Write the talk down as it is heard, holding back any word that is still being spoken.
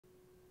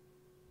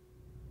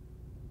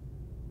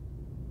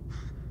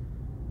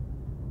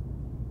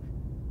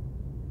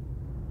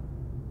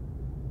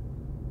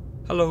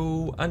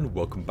Hello and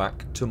welcome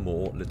back to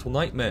more Little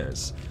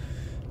Nightmares.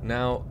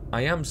 Now,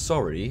 I am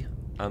sorry,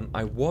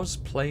 I was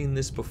playing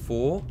this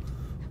before,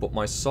 but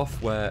my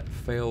software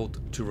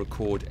failed to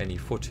record any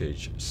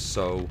footage,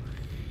 so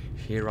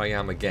here I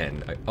am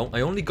again.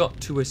 I only got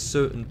to a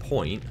certain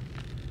point,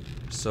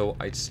 so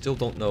I still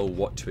don't know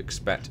what to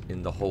expect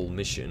in the whole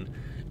mission.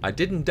 I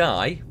didn't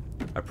die,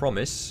 I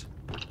promise,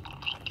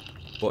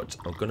 but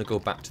I'm gonna go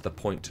back to the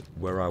point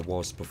where I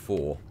was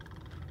before.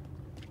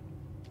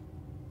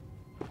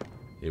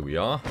 Here we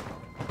are.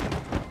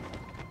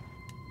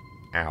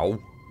 Ow.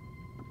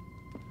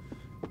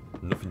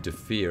 Nothing to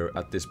fear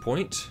at this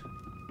point.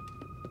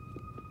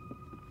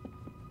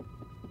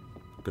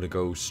 Gonna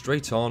go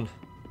straight on.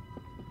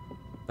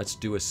 Let's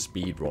do a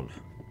speed run.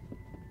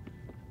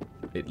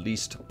 At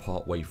least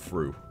part way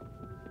through.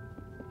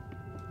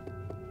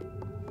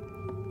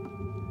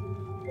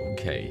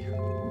 Okay.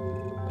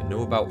 I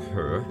know about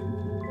her.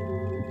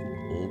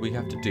 All we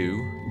have to do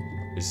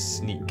is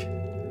sneak.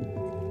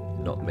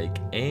 Not make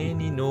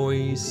any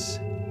noise.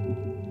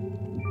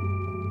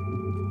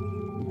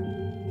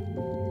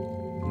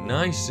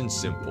 Nice and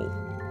simple.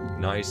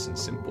 Nice and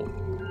simple.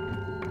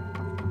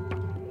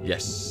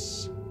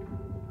 Yes.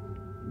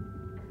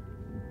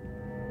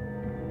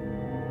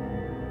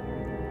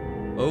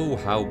 Oh,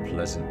 how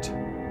pleasant.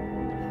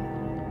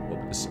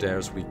 Up the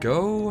stairs we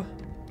go.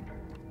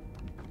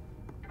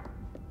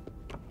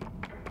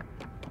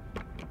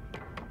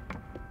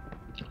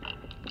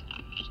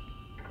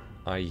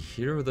 I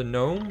hear the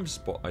gnomes,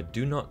 but I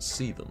do not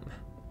see them.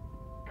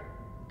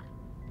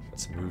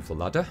 Let's move the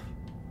ladder.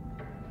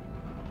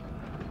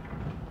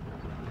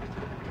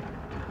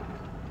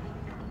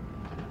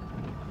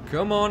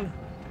 Come on,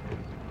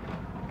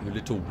 you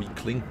little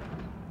weakling.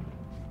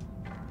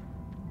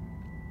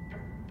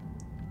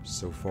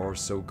 So far,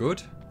 so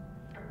good.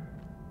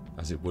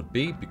 As it would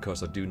be,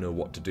 because I do know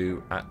what to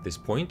do at this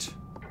point.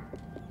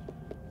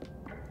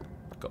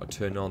 Gotta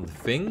turn on the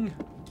thing.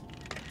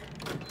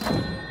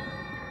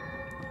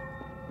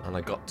 And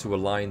I got to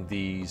align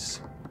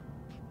these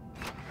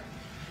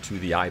to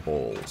the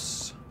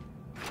eyeballs.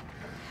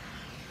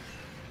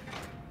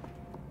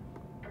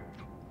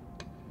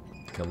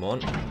 Come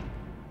on.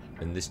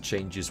 And this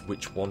changes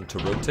which one to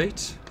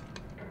rotate.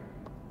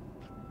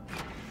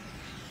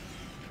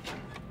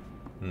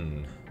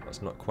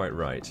 That's not quite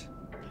right.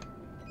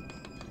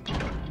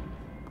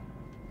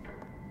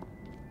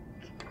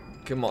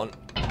 Come on.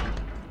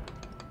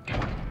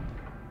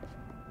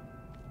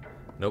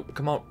 Nope,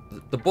 come on.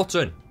 The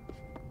button!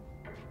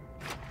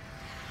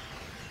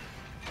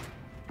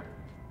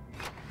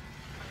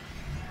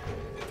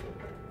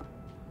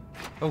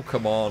 Oh,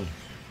 come on.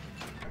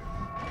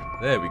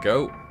 There we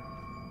go.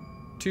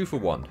 2 for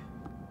 1.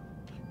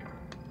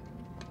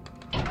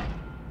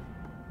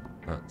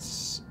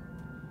 That's...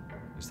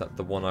 Is that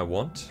the one I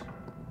want?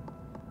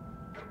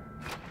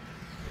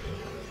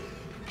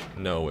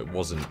 No, it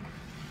wasn't.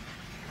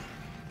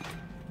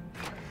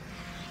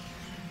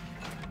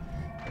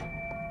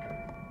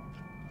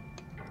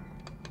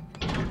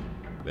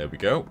 There we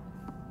go.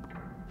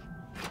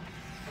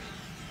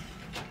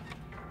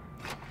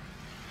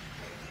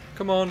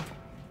 Come on.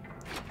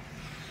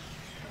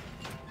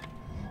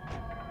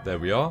 There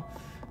we are.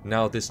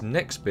 Now this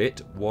next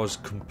bit was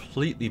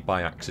completely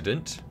by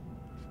accident.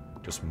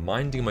 Just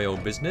minding my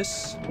own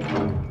business.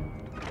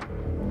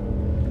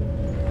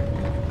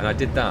 And I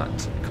did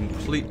that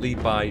completely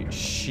by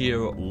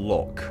sheer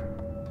luck.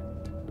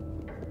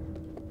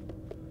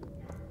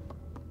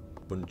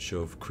 Bunch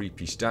of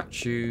creepy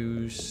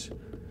statues.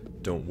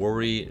 Don't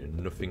worry,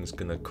 nothing's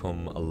gonna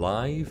come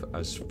alive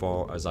as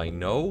far as I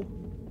know.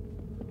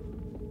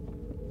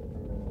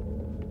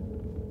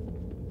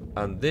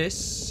 And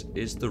this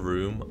is the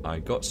room I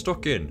got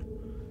stuck in.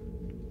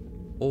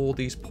 All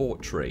these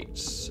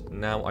portraits.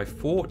 Now, I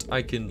thought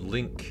I can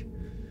link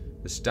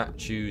the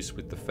statues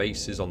with the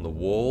faces on the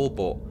wall,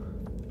 but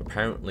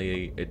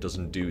apparently it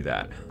doesn't do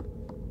that.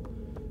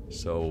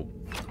 So,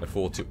 I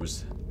thought it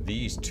was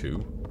these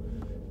two,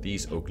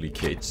 these ugly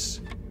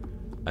kids,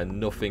 and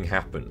nothing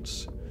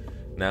happens.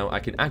 Now, I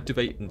can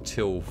activate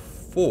until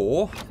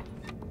 4.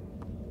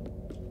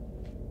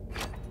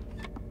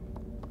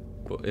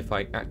 But if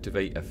I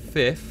activate a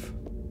 5th,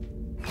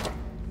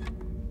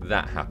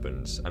 that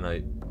happens. And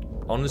I,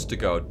 honest to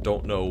God,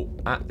 don't know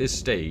at this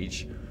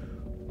stage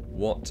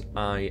what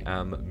I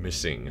am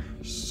missing.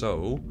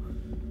 So,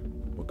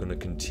 we're going to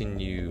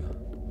continue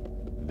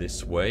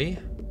this way.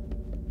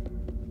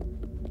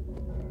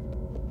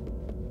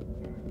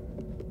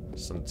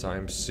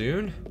 Sometime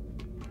soon.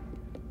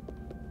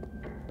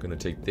 I'm going to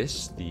take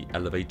this, the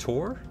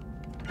elevator.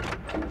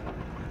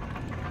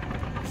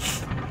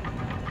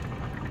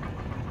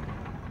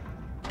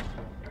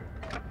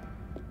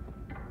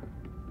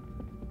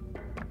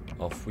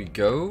 Off we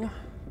go.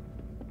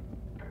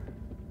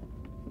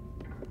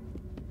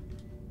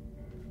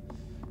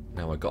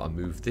 Now I gotta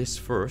move this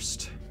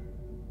first.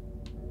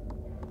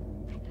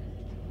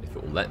 If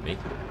it will let me.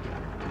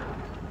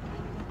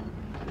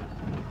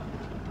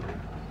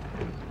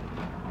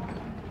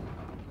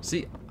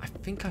 See, I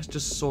think I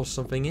just saw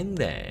something in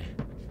there.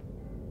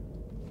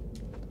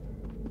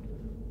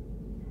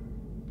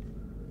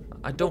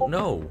 I don't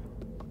know.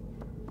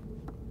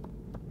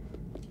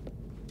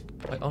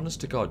 I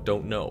honest to God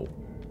don't know.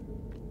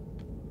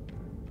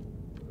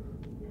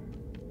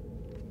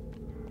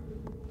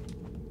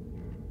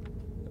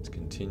 Let's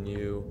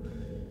continue.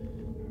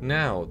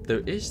 Now, there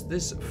is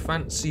this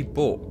fancy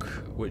book,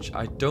 which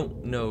I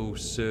don't know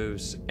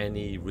serves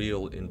any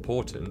real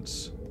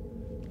importance.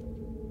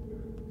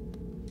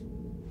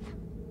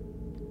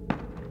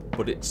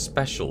 But it's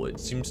special. It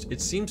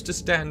seems to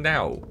stand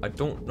out. I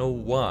don't know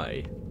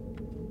why.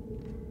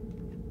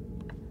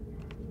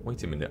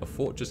 Wait a minute, a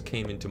thought just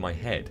came into my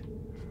head.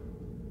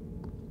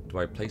 Do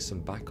I place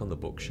them back on the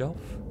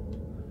bookshelf?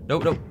 No,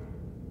 no.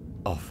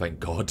 Oh, thank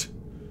God.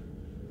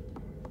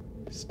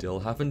 Still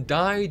haven't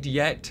died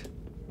yet.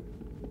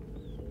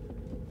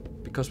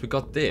 Because we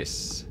got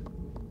this.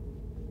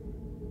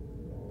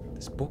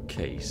 This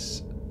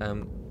bookcase.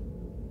 I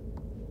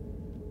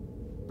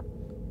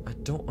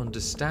don't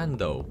understand,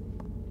 though.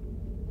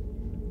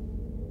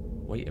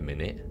 Wait a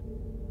minute.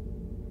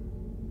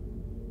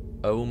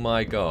 Oh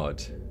my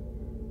God.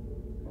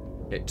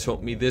 It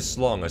took me this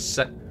long, a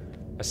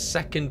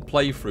second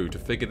playthrough to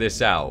figure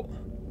this out.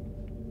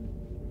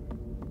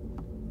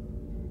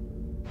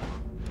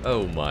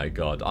 Oh my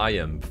God, I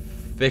am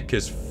thick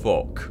as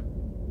fuck.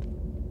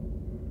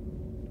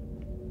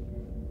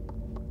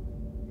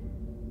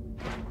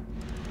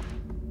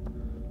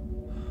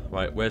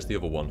 Right, where's the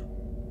other one?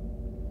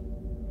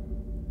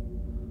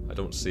 I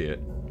don't see it.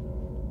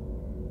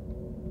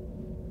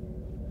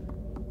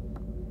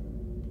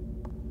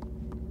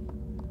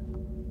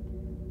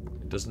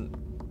 It doesn't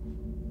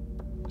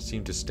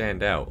seem to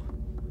stand out.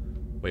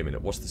 Wait a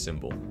minute, what's the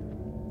symbol?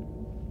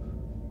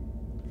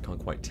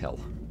 Can't quite tell.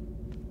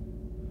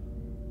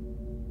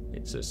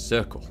 It's a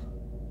circle.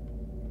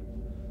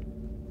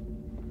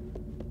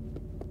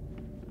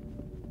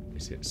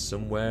 Is it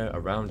somewhere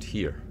around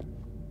here?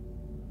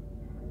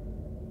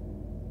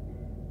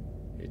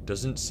 It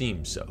doesn't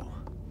seem so.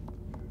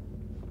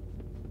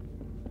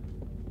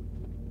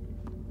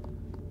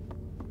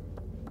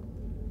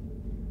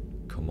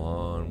 Come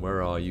on,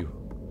 where are you?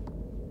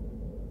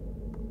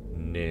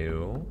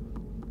 No.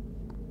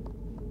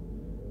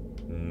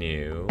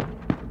 No.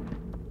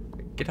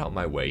 Get out of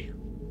my way.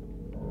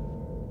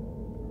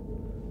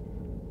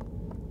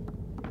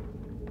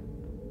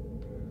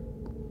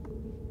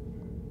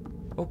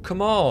 Oh,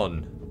 come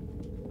on.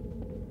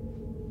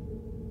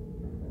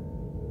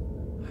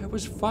 I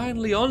was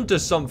finally onto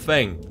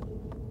something.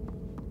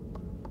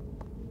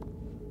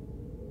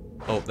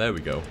 Oh, there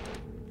we go.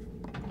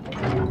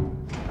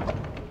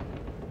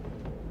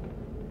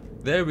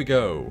 There we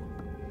go.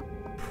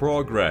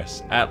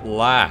 Progress at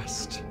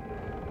last.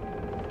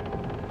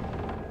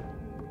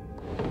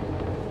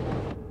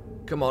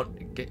 Come on,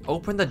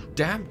 open the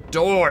damn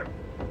door.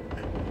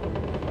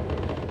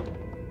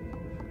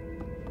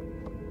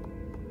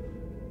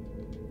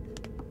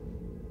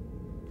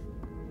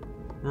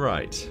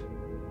 Right.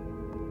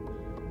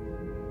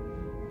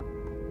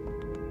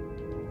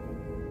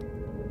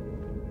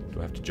 Do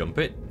I have to jump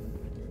it?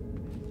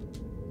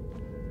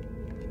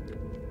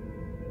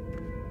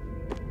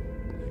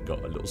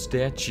 Got a little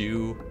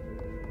statue.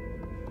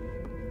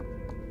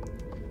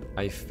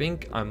 I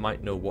think I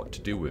might know what to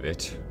do with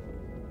it.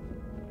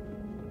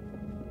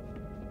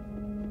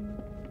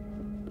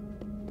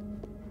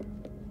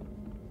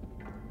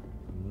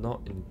 I'm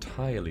not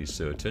entirely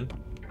certain.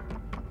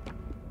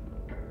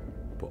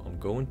 But I'm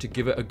going to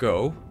give it a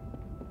go.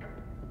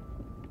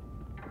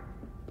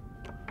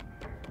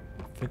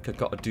 I think I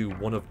gotta do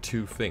one of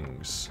two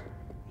things.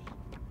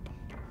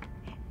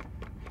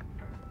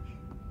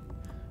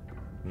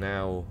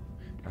 Now,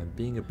 I'm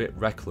being a bit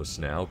reckless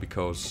now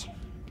because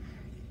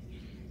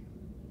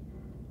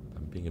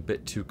I'm being a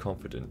bit too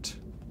confident.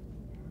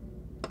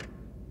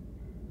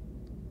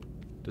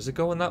 Does it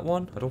go on that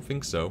one? I don't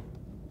think so.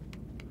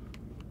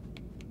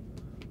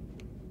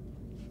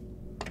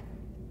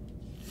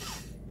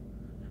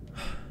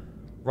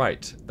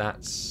 Right,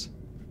 that's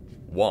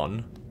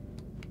one.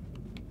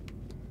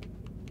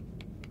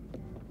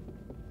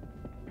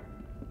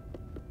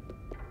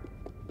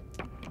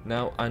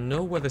 Now, I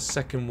know where the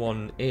second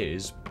one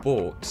is,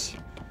 but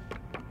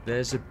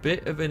there's a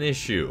bit of an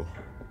issue,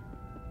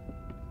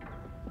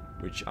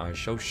 which I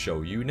shall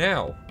show you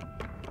now.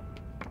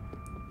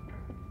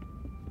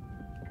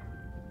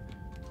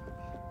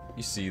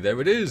 You see, there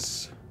it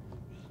is.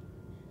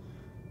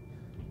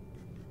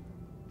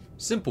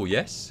 Simple,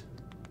 yes?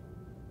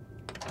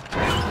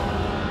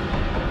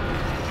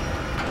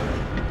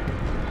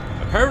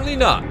 Apparently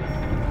not.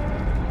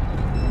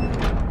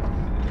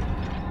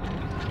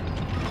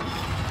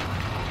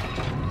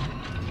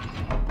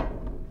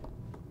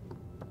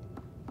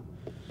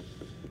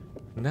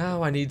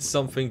 Now I need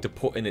something to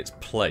put in its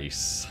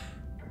place.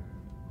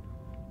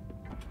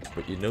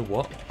 But you know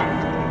what?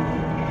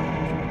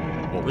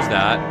 What was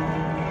that?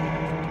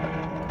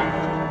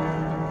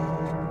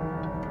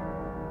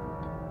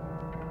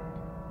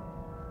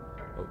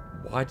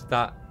 Why did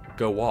that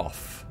go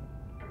off?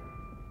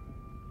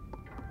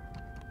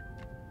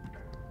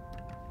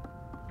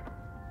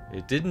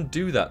 It didn't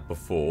do that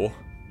before.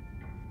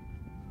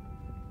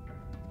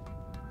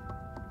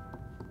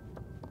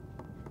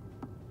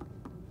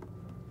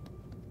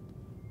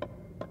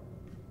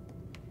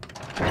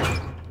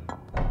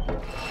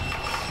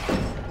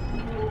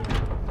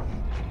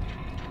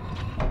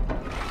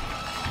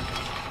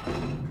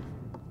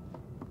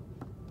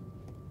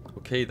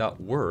 Okay,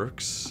 that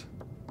works.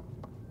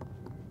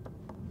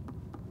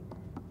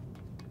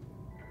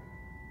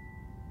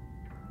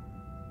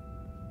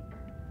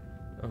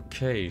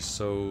 Okay,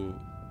 so...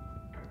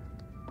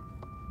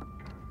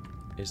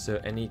 is there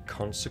any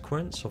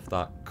consequence of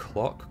that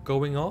clock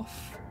going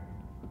off?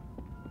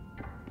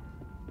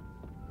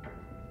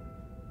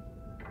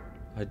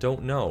 I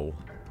don't know.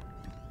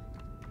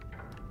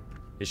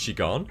 Is she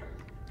gone?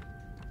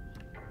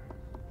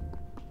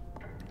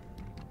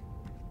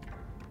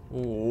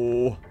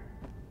 Oh.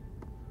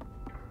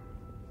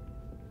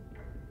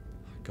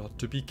 I got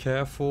to be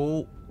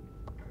careful.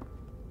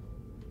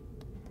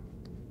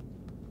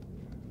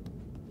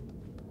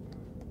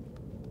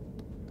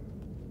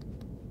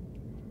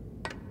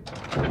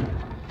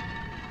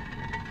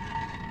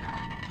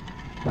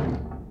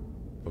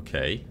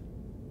 Okay.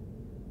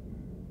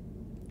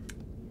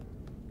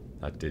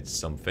 That did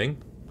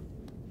something.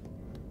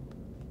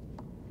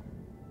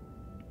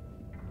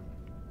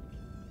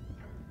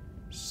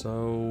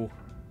 So...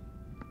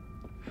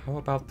 how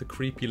about the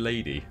creepy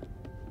lady?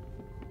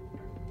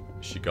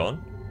 Is she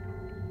gone?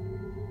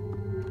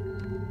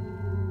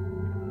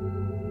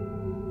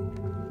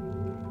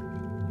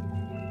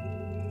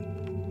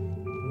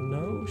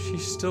 No,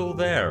 she's still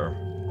there.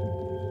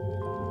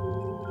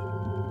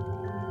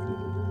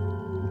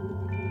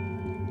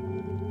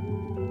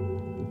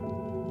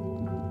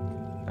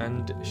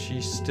 And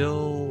she's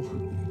still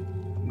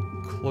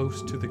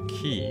close to the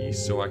key,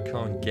 so I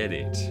can't get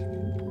it.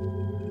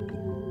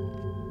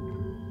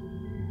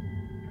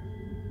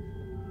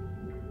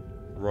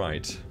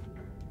 Right.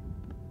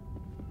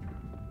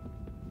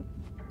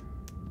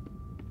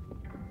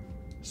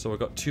 So I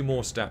got 2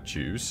 more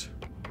statues.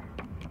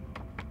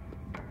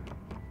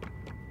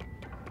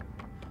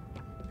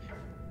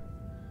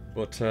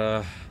 But,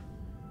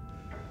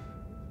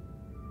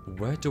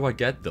 where do I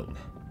get them?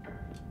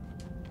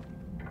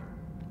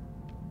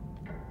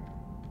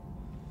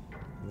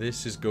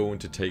 This is going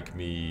to take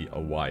me a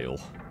while.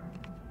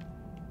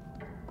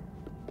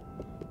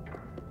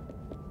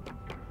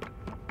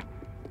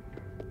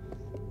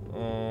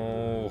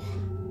 Oh.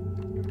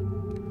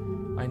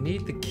 I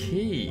need the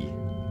key.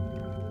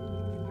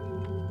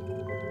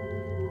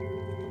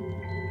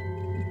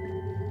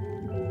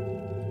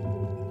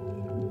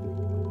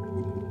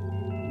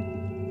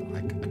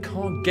 I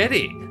can't get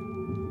it.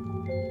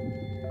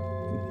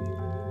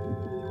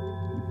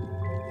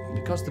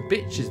 Because the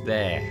bitch is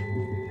there.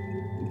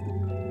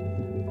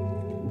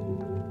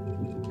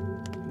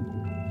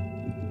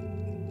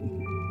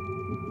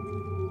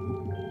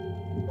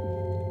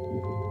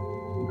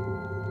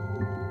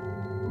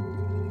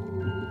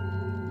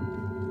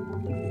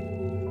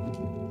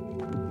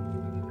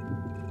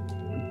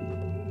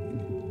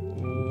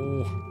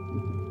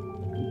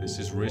 This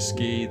is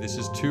risky. This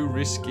is too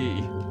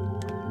risky.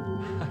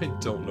 I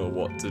don't know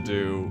what to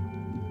do.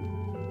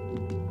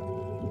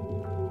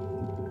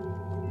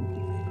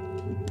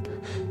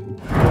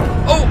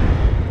 Oh!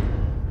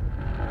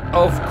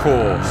 Of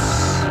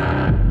course.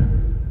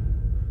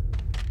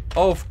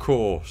 Of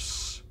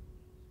course.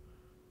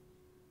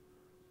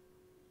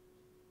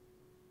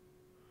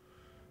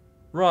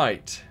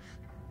 Right.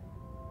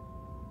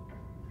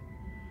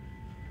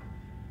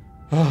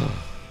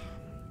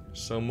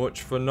 So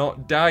much for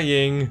not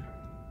dying.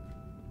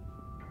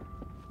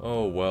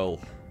 Oh well.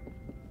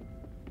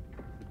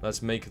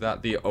 Let's make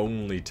that the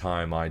only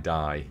time I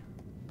die.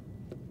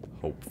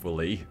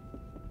 Hopefully.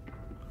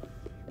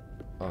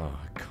 Oh,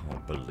 I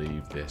can't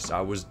believe this.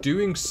 I was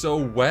doing so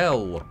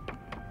well.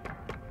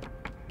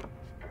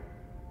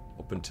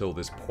 Up until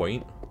this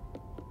point.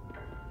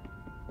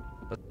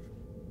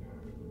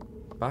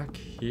 Back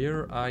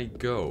here I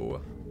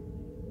go.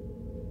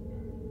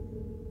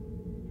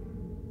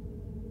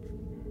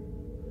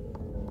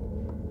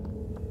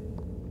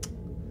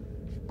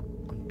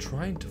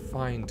 Trying to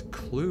find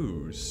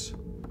clues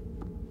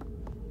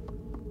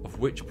of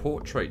which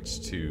portraits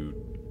to,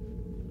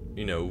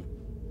 you know,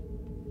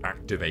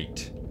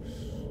 activate,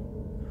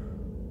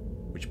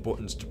 which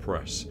buttons to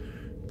press,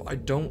 but I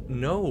don't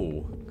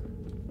know.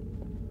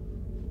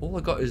 All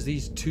I got is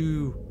these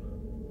 2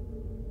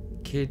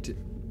 kid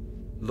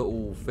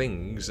little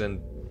things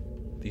and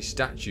these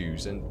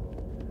statues, and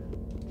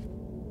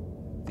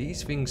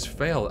these things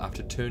fail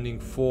after turning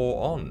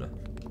 4 on.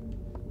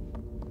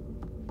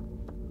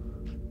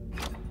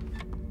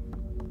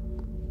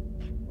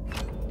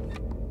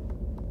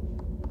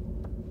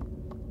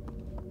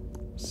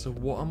 So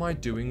what am I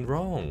doing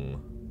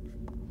wrong?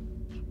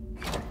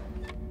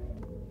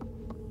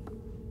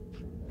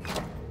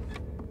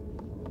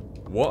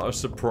 What a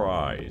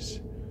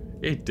surprise.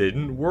 It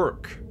didn't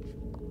work.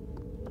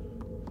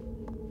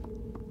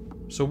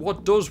 So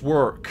what does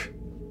work?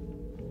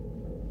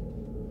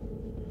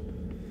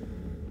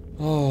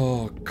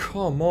 Oh,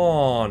 come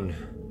on.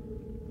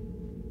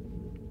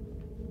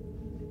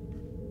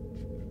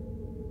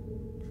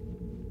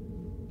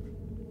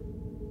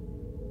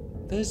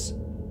 There's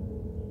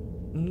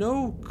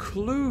no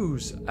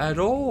clues at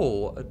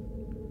all.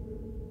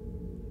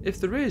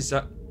 If there is,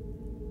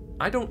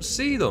 I don't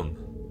see them.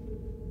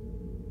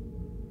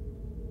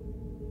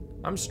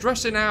 I'm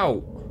stressing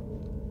out.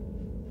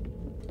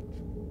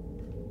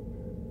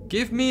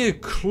 Give me a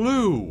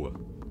clue.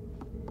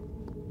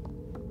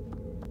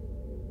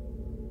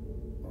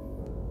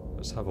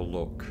 Let's have a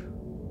look.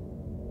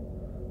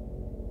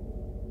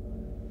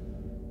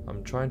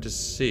 I'm trying to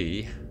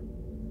see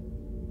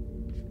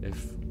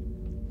if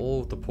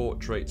all of the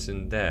portraits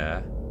in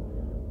there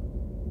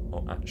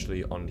are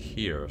actually on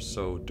here.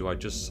 So do I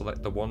just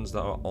select the ones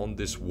that are on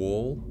this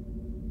wall?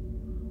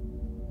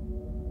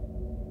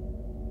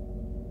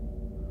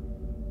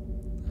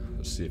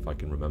 Let's see if I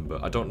can remember.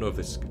 I don't know if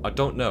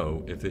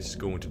this is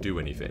going to do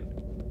anything.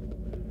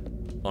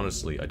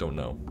 Honestly, I don't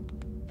know.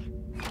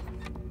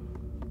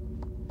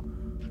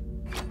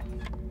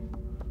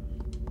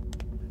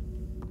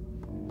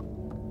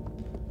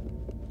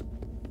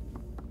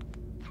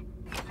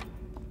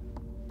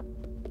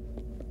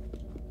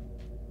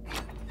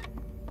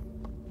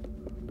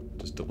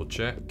 Just double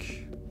check.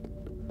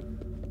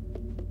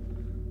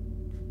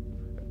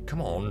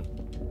 Come on.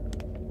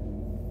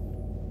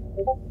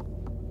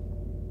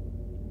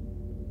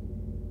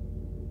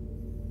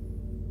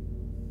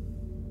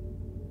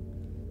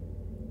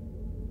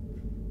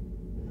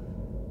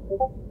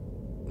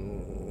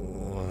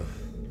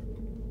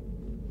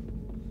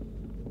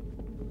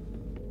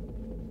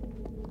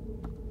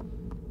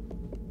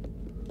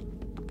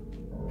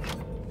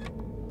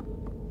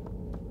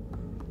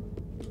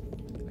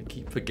 I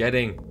keep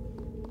forgetting.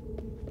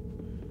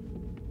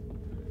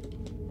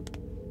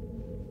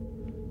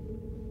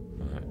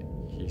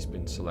 He's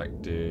been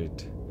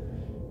selected.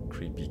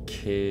 Creepy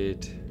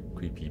kid,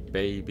 creepy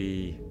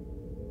baby.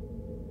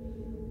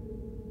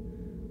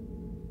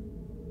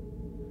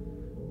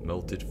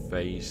 Melted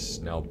face,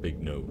 now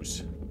big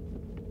nose.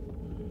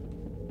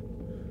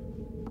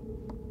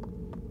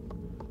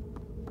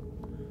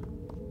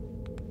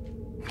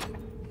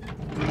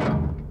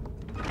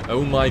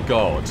 Oh my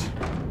god.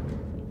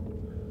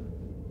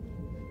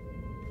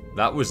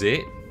 That was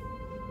it?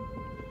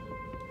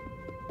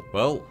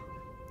 Well,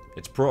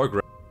 it's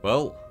progress.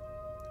 Well,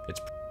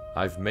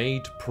 I've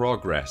made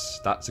progress.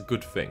 That's a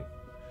good thing.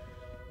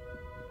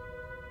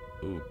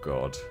 Oh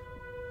god.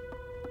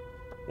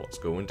 What's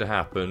going to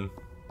happen?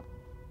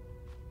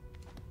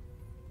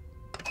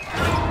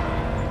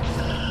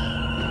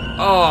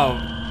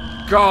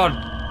 Oh,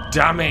 god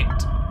damn it!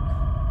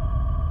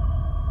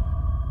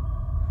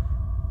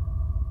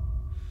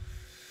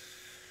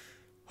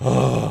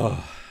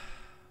 Oh.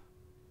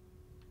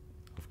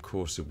 Of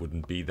course it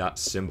wouldn't be that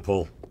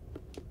simple.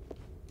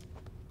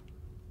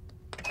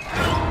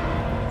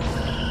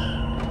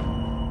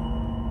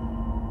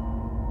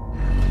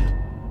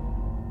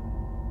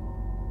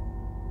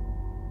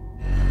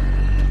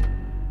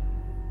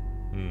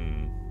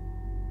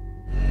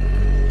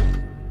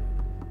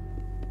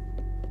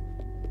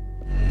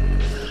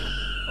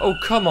 Oh,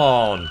 come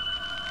on!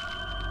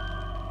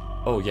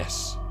 Oh,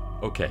 yes.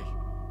 Okay.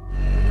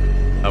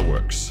 That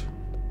works.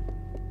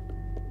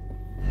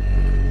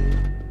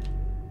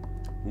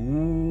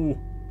 Ooh.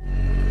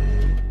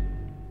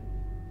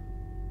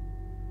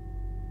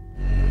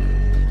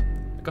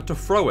 I got to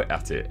throw it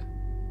at it.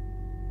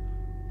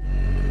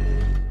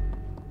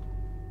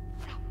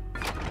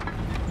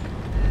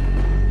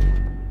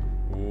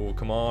 Ooh,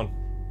 come on.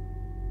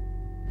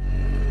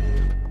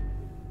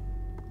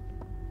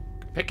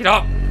 Pick it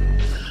up!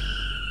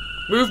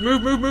 Move,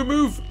 move, move, move,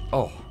 move!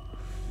 Oh.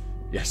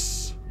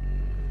 Yes.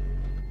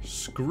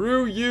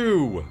 Screw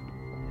you!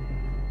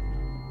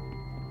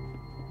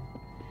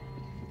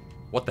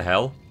 What the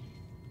hell?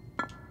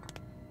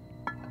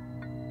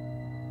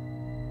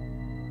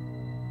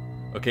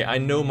 Okay, I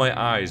know my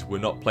eyes were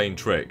not playing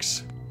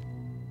tricks.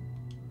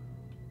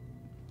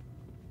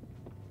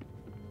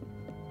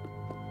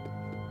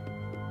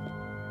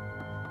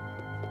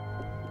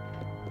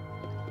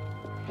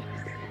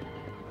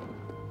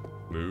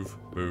 Move,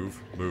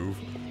 move, move.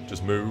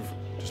 Just move,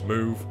 just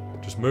move,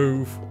 just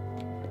move.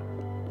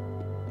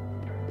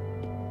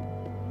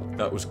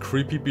 That was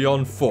creepy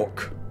beyond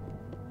fuck.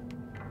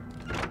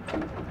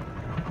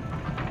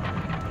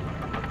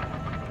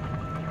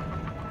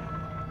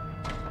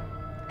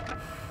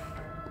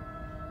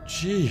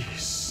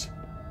 Jeez.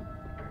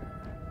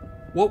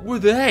 What were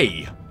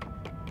they?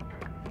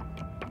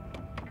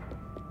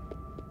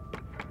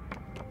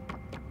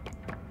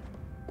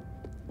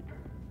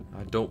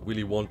 I don't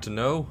really want to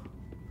know.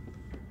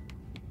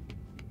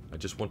 I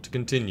just want to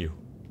continue.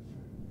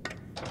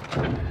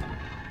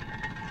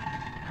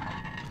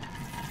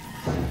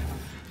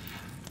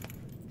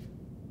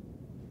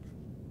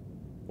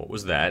 What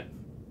was that?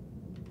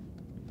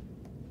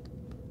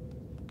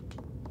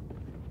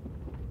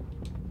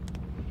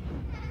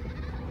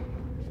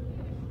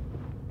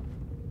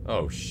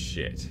 Oh,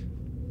 shit.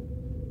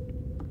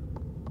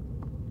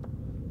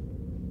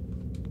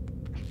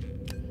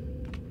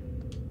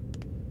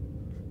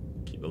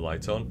 Keep the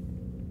light on.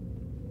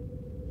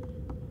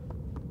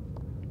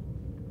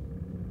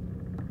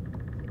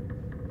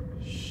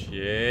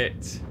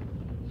 Shit.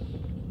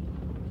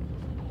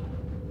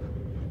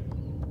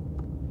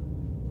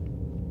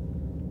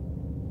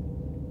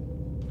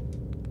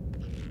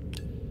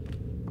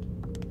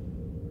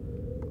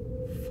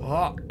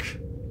 Fuck.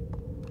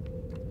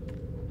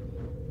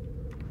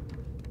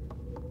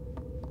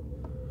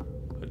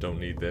 I don't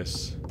need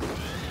this.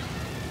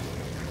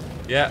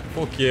 Yeah,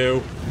 fuck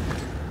you.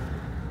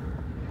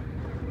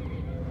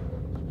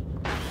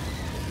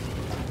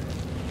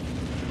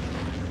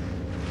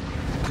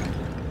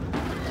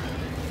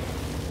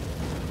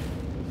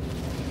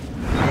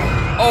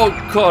 Oh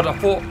god, I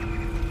thought...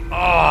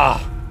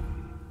 Ah!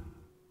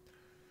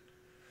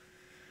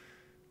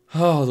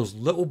 Oh, those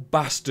little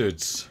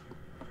bastards.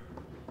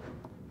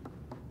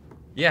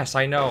 Yes,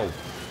 I know.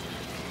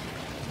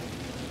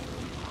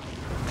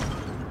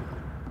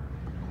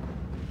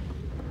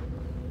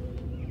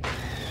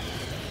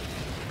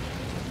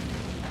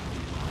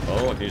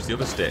 Oh, I can use the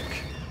other stick.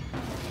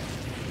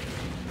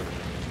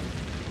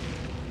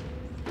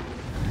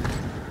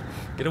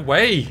 Get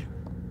away!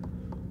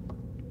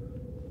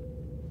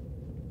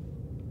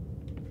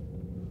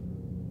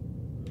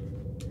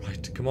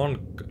 Right, come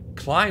on,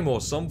 climb or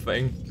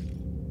something.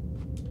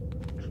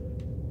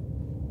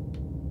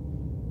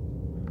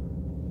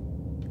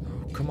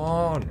 Oh, come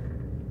on.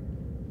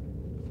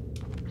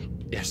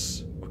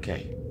 Yes,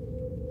 okay.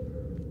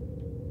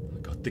 I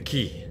got the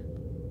key.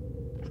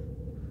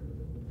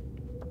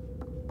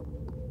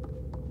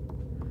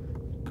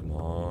 Come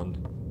on.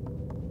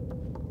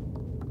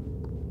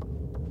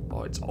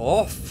 Oh, it's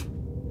off.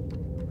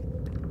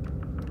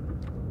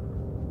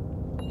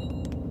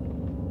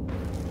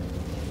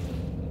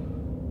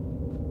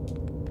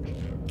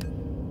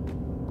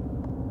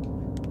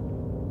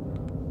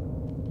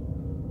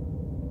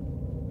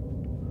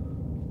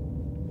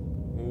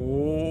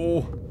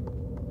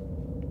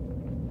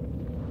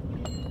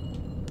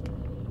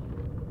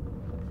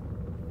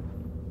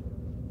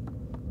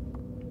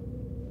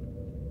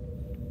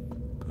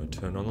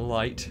 Turn on the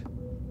light.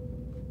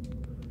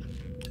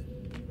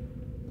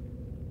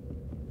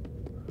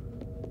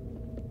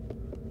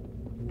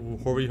 Ooh,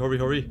 hurry, hurry,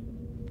 hurry.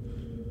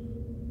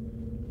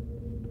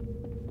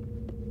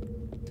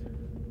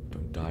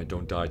 Don't die,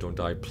 don't die, don't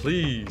die,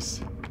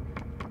 please.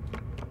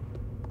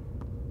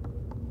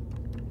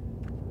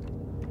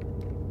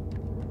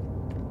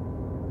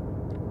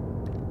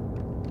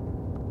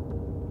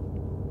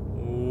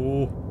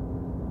 Oh.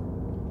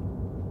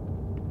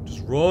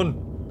 Just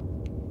run.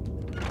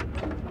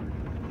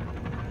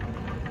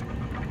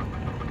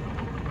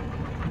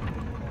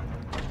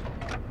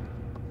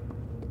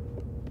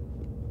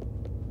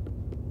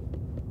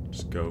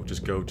 Go,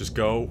 just go, just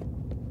go.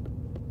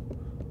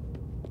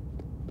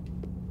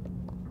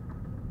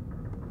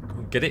 Come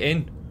on, get it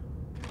in.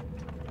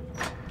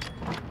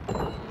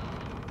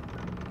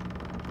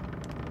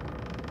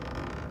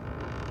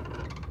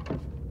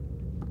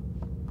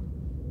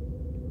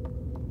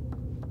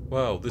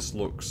 Well, this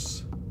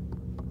looks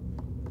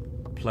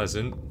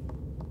pleasant.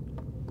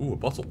 Ooh, a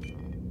bottle.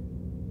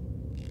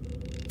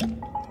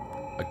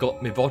 I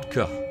got me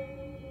vodka.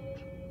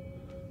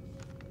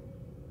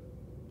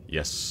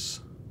 Yes.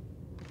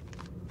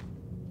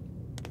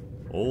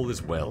 All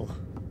is well.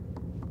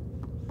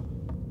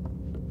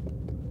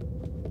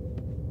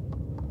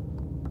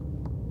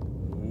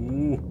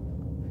 Ooh.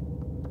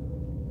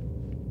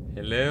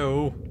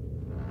 Hello.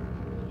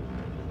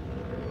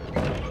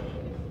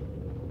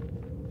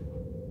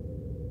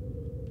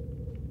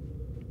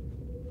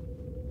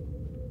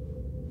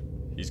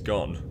 He's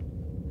gone.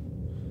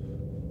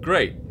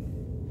 Great.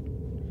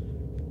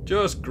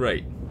 Just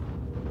great.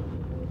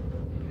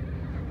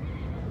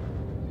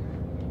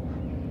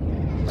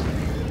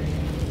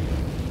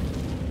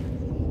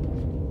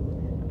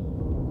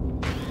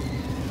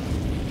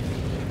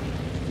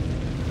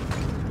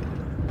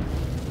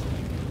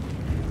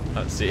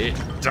 That's it.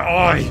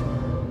 Die!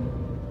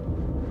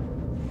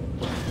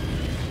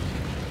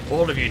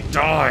 All of you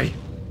die!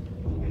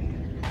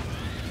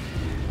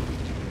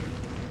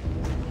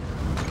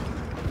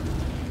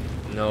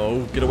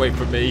 No, get away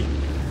from me.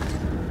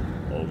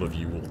 All of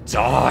you will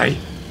die!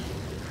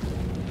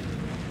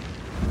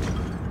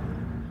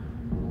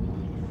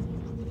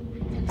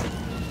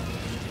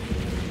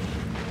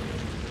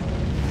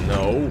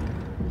 No.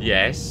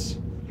 Yes.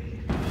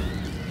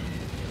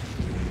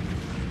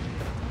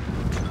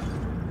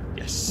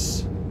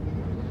 Yes.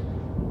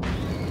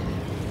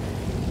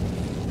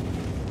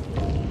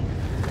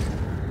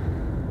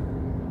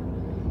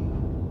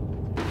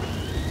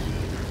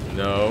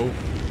 No.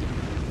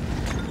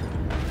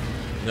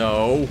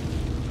 No.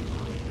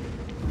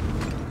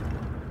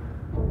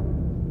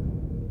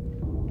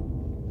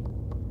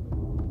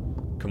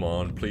 Come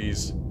on,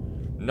 please.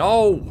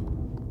 No!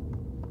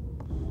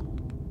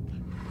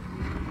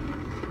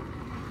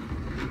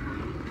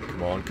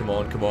 Come on, come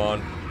on, come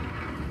on.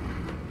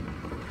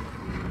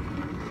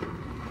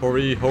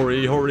 Hurry,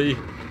 hurry, hurry.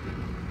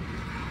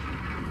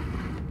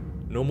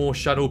 No more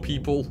shadow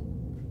people.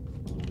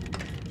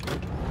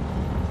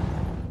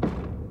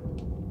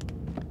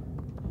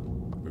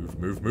 Move,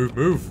 move, move,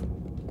 move.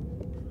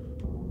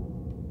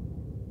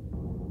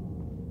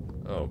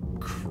 Oh,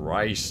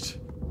 Christ.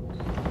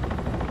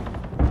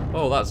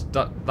 Oh,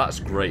 that's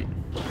great.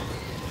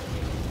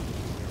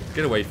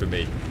 Get away from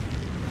me.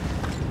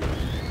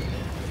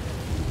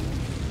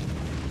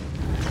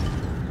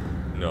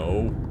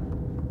 No.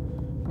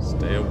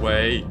 Stay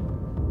away.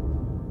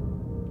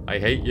 I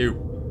hate you.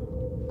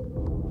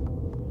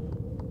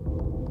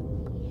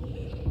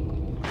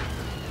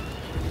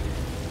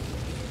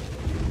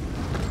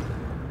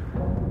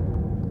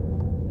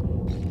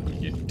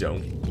 You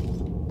don't.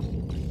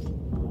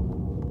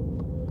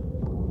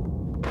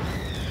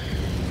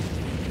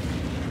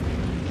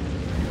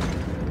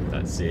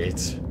 That's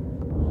it.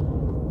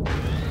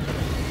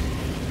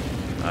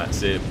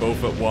 That's it,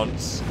 both at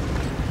once.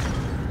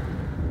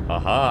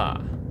 Haha.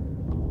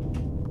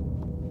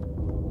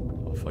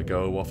 Off I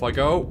go, off I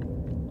go.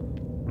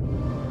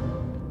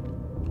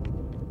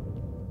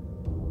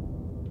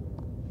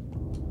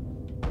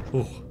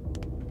 Ooh.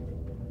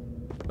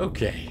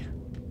 Okay.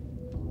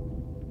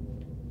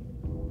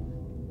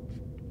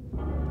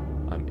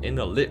 I'm in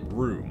a lit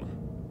room.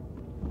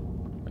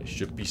 I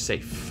should be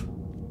safe.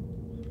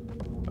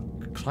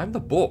 Climb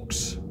the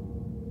books.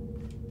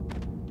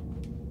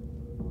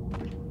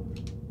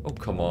 Oh,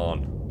 come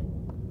on.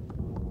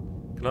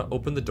 Can I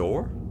open the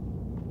door?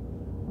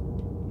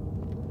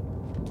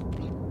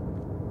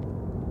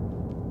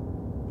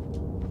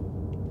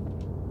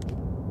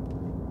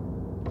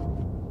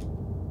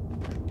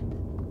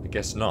 I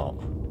guess not.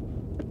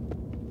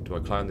 Do I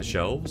climb the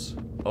shelves?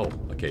 Oh,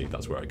 okay,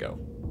 that's where I go.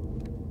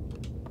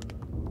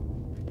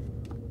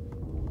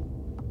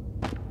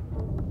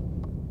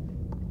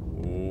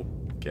 Ooh,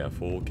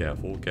 careful,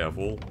 careful,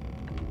 careful.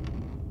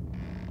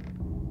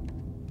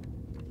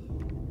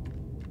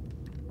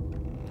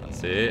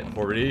 That's it,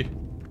 hurry.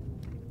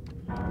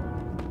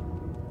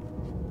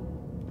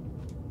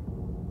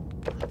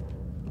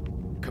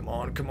 Come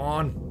on, come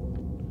on.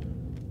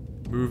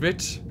 Move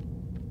it.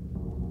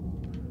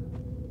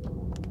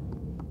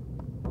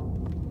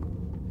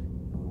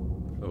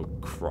 Oh,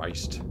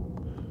 Christ.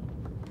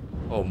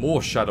 Oh,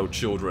 more shadow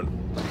children.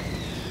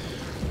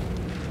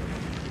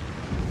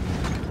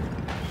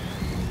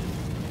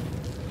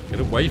 Get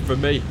away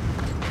from me.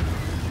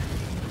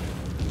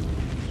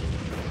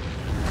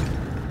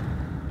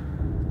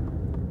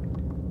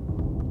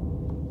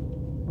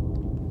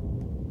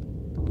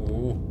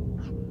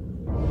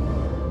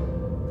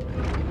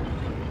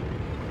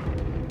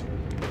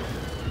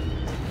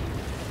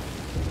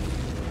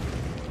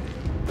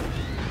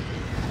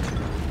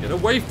 Get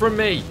away from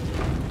me!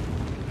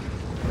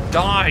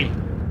 Die!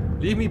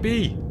 Leave me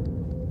be!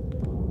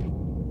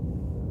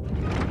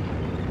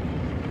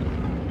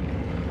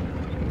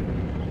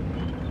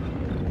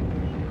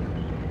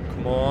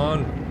 Come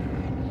on!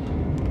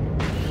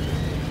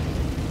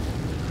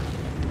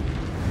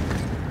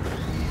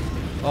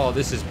 Oh,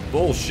 this is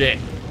bullshit!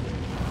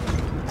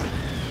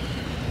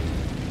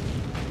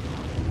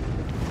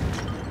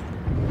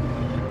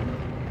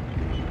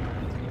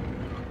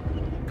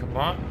 Come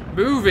on,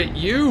 move it,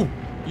 you!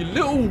 You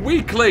little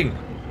weakling!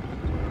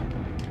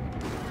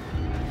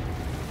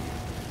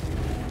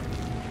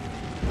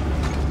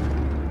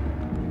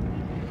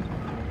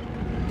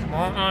 Come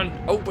on,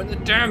 open the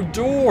damn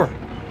door!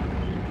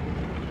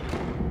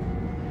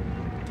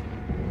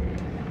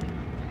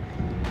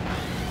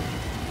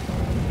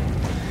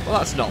 Well,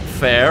 that's not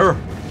fair.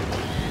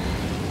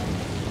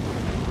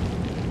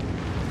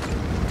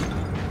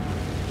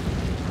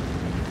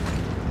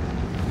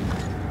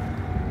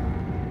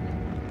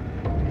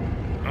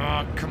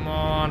 Oh, come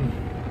on.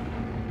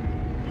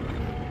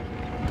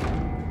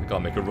 I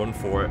gotta make a run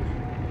for it.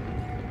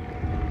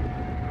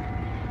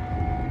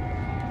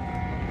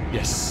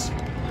 Yes.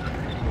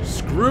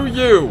 Screw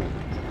you!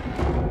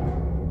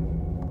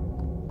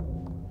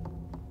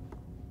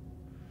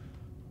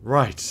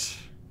 Right.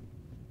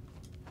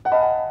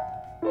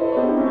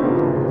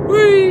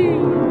 Whee!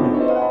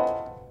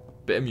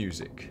 Bit of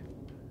music.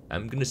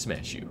 I'm gonna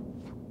smash you.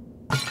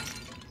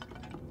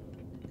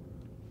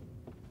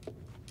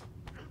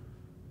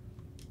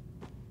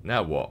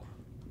 Now what?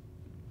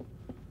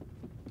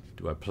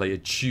 Do I play a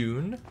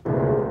tune?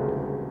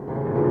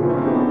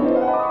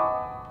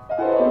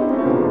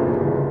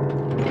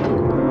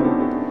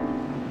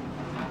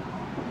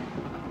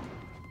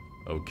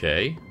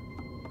 Okay.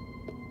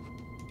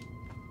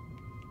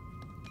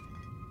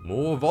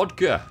 More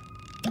vodka.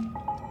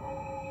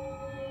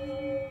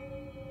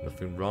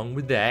 Nothing wrong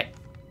with that.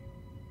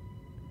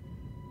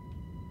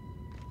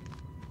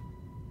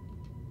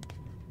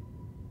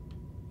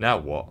 Now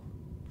what?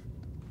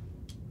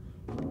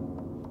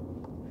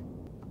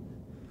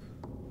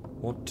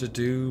 What to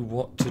do,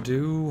 what to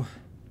do?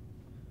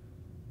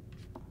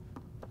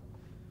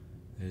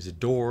 There's a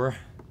door.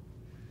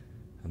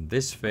 And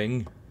this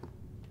thing.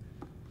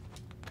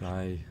 Can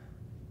I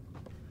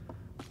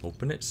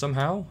open it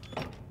somehow?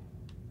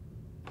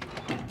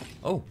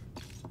 Oh,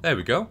 there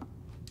we go.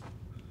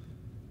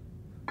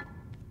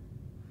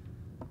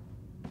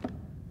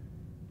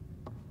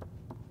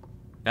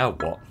 Now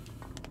what?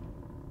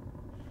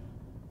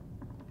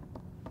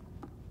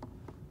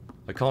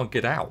 I can't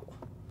get out.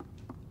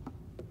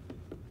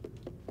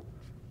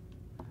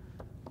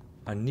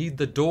 I need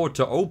the door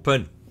to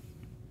open.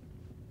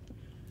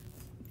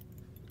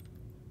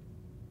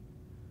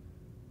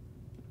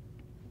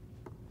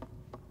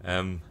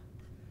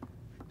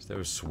 Is there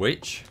a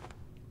switch?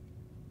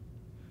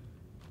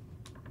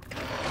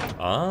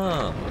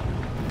 Ah.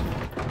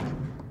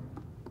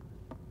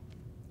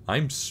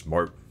 I'm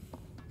smart.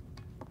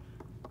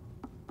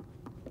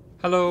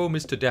 Hello,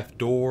 Mr. Deaf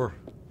Door.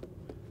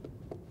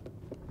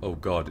 Oh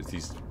god, it's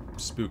these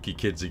spooky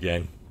kids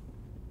again.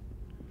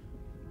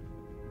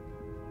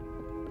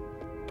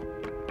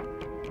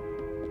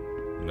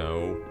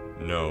 No,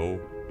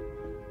 no.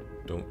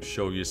 Don't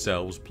show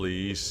yourselves,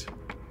 please.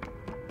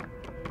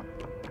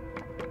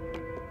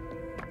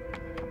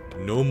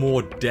 No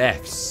more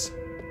deaths.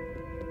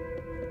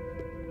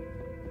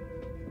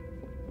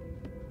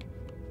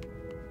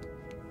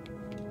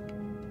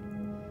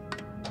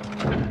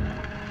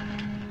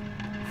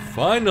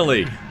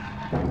 Finally!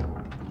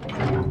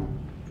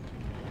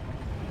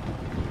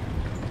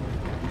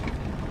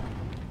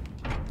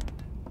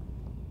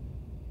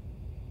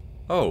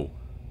 Oh.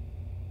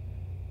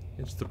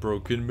 It's the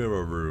broken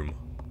mirror room.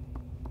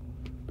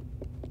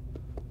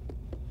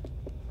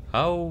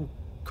 How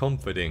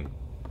comforting.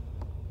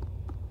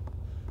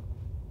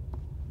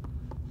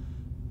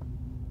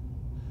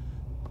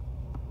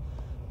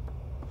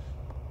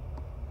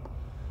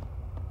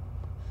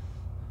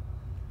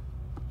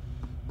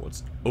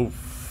 What's... Oh,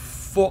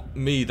 fuck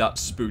me, that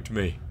spooked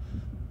me.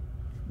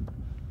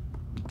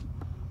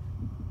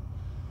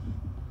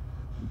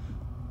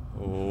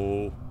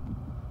 Oh.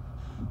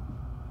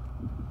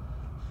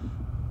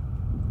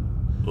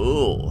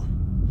 Oh.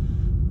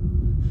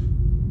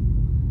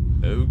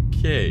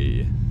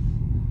 Okay.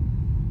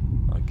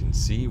 I can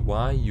see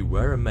why you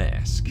wear a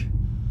mask.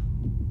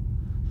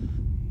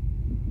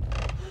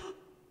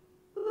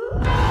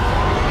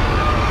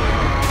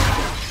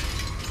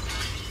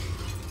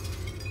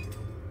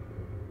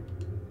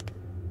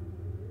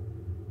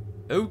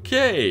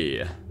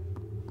 Okay.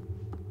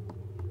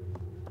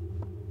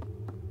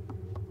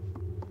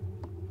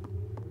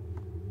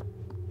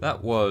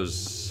 That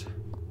was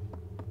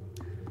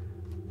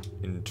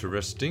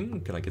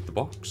interesting. Can I get the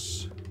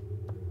box?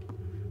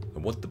 I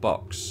want the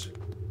box.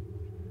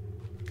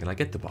 Can I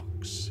get the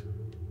box?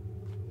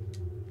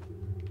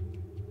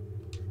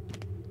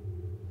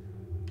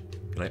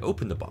 Can I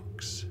open the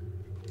box?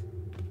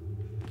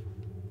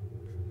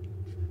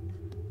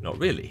 Not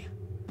really.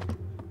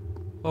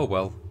 Oh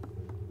well.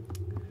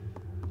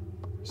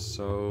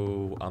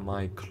 So, am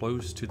I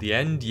close to the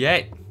end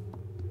yet?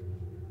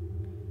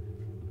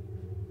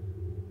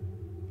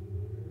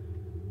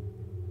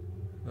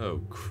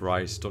 Oh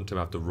Christ, don't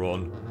have to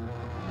run.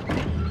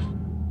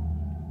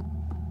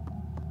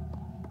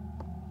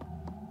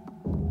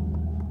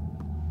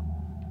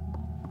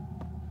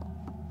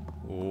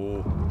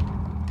 Oh.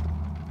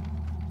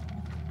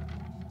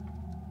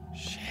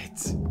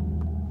 Shit.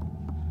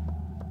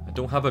 I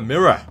don't have a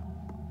mirror.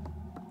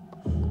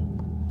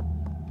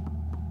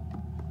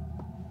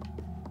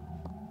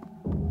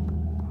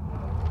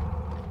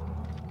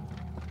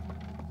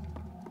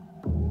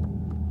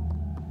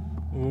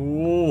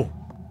 Oh.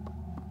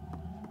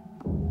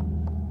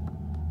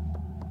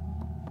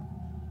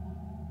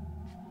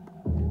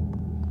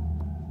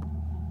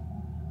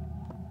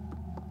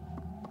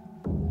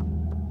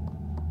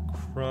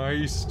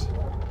 Christ.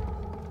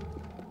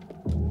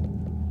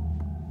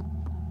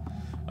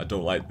 I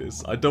don't like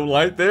this. I don't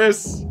like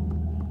this.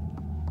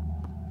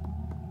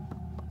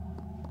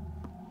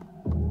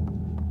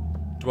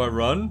 Do I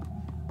run?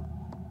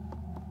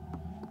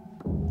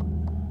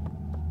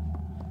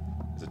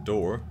 There's a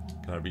door.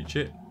 Can I reach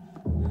it?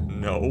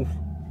 No.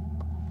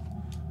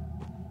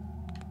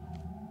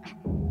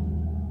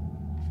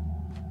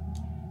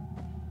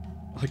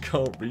 I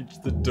can't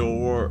reach the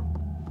door.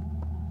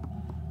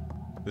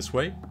 This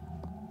way?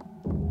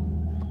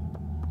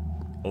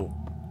 Oh.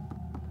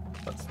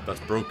 That's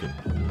broken.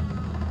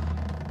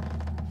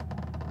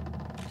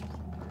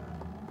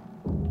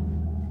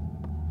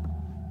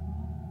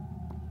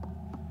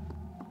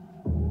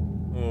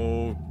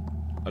 Oh,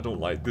 I don't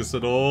like this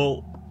at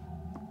all.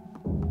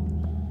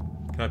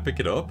 Can I pick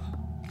it up?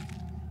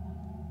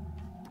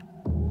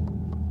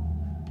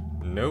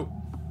 Nope.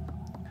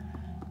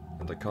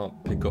 And I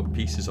can't pick up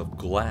pieces of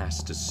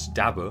glass to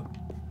stab her.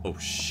 Oh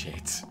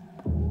shit.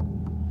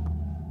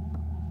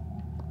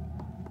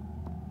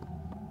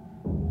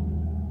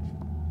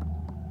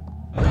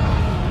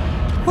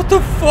 What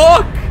the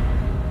fuck?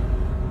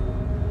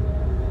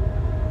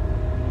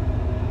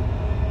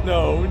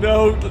 No,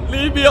 no,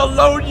 leave me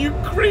alone, you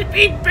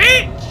creepy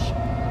bitch!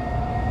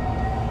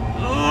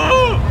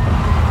 Ugh.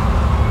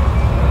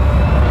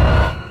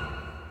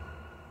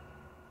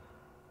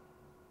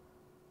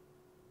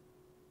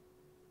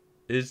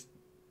 Is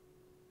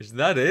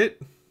that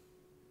it?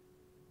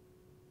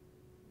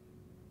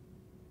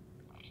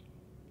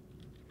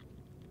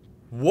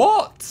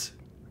 What?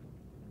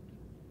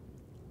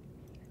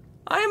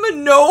 I'm a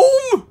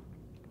gnome?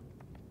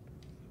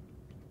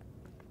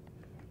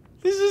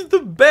 This is the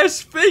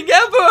best thing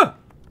ever!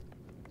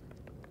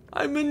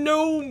 I'm a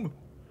gnome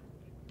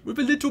with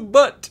a little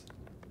butt.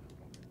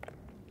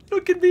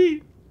 Look at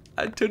me.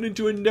 I turned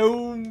into a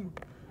gnome.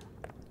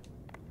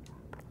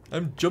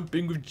 I'm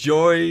jumping with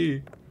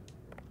joy.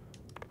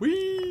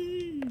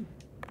 Whee!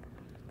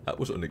 That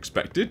was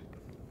unexpected.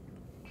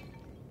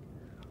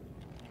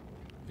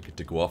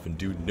 to go off and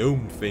do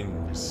gnome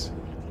things.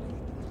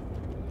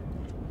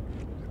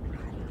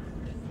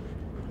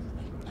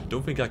 I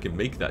don't think I can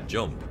make that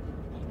jump.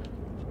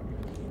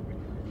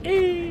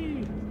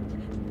 Eee!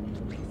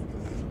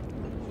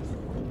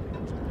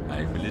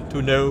 I'm a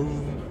little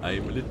gnome.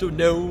 I'm a little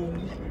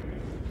gnome.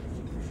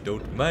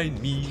 Don't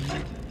mind me.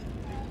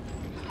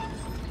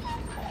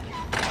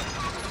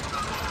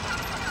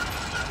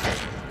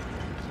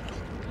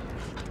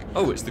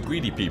 Oh, it's the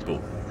greedy people.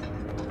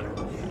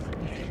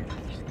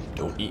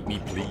 Don't eat me,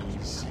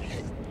 please.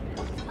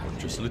 I'm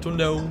just a little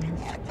gnome.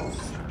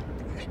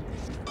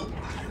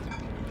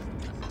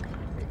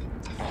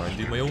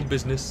 Minding my own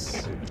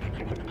business.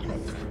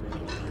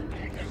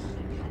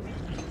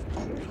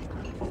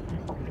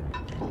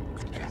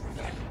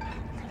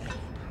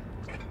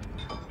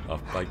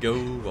 Off I go,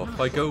 off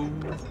I go.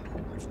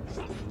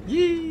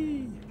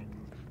 Yee!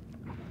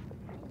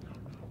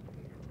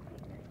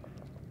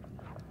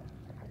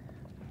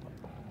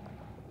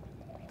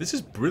 This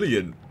is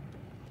brilliant.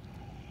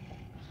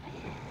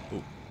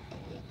 Oh.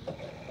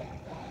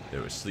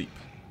 They're asleep.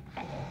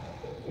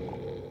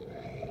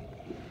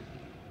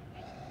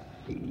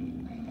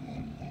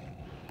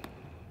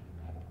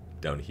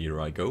 Down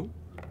here I go.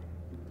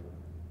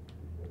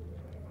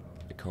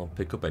 I can't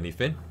pick up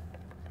anything.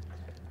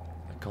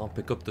 I can't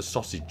pick up the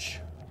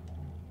sausage.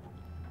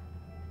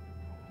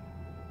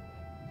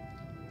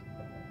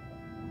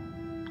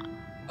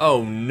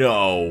 Oh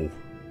no!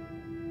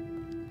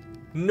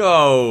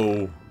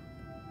 No!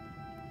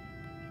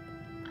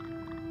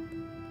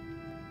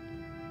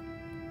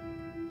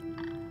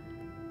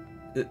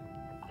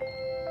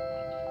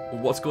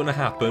 What's going to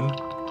happen?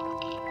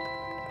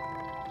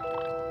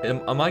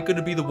 Am I going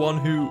to be the one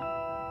who...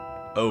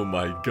 Oh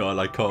my god,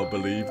 I can't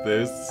believe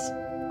this.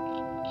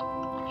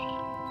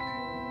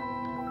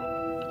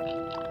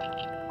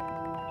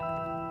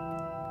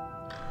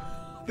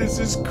 This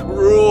is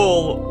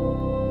cruel.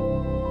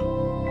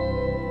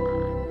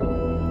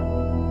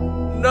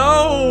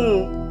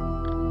 No!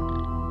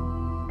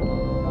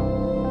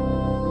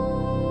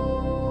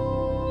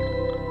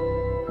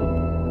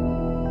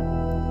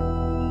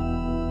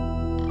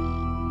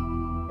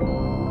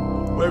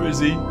 Where is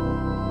he?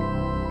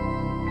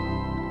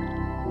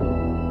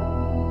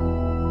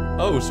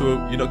 Oh,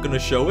 so you're not gonna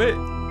show it?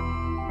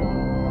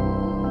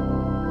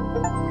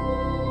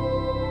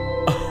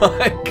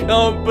 I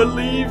can't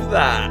believe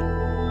that!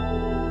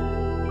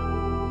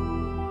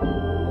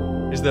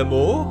 Is there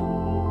more?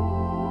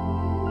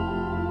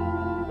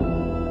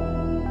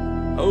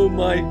 Oh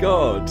my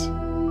god.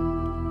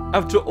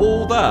 After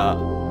all that,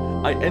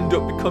 I end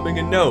up becoming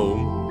a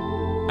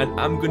gnome, and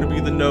I'm gonna be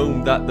the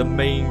gnome that the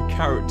main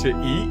character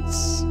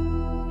eats?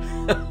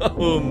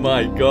 Oh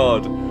my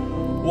god.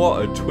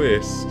 What a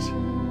twist.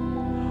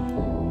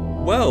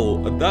 Well,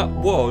 that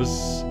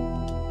was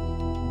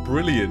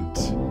brilliant.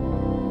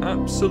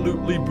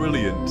 Absolutely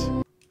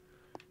brilliant.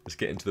 Let's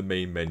get into the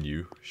main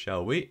menu,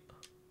 shall we?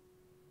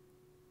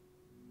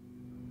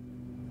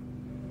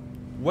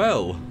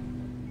 Well,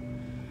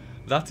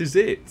 that is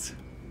it.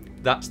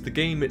 That's the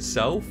game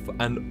itself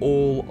and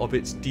all of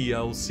its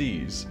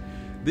DLCs.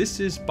 This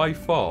is by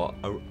far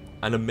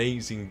an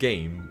amazing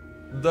game,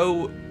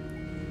 though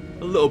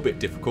a little bit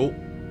difficult.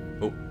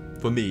 Well,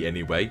 for me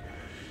anyway.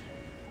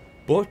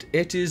 But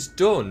it is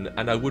done,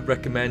 and I would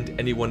recommend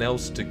anyone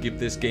else to give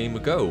this game a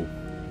go.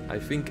 I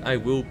think I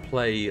will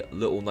play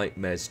Little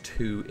Nightmares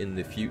 2 in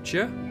the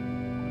future,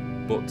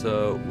 but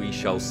we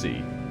shall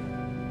see.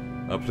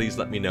 Please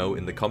let me know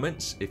in the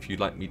comments if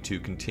you'd like me to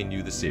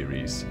continue the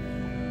series.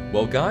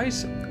 Well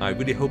guys, I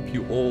really hope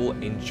you all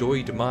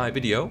enjoyed my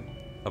video.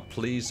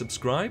 Please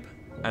subscribe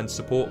and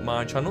support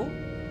my channel,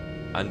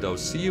 and I'll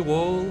see you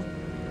all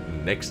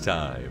next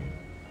time.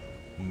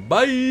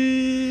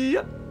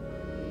 Bye!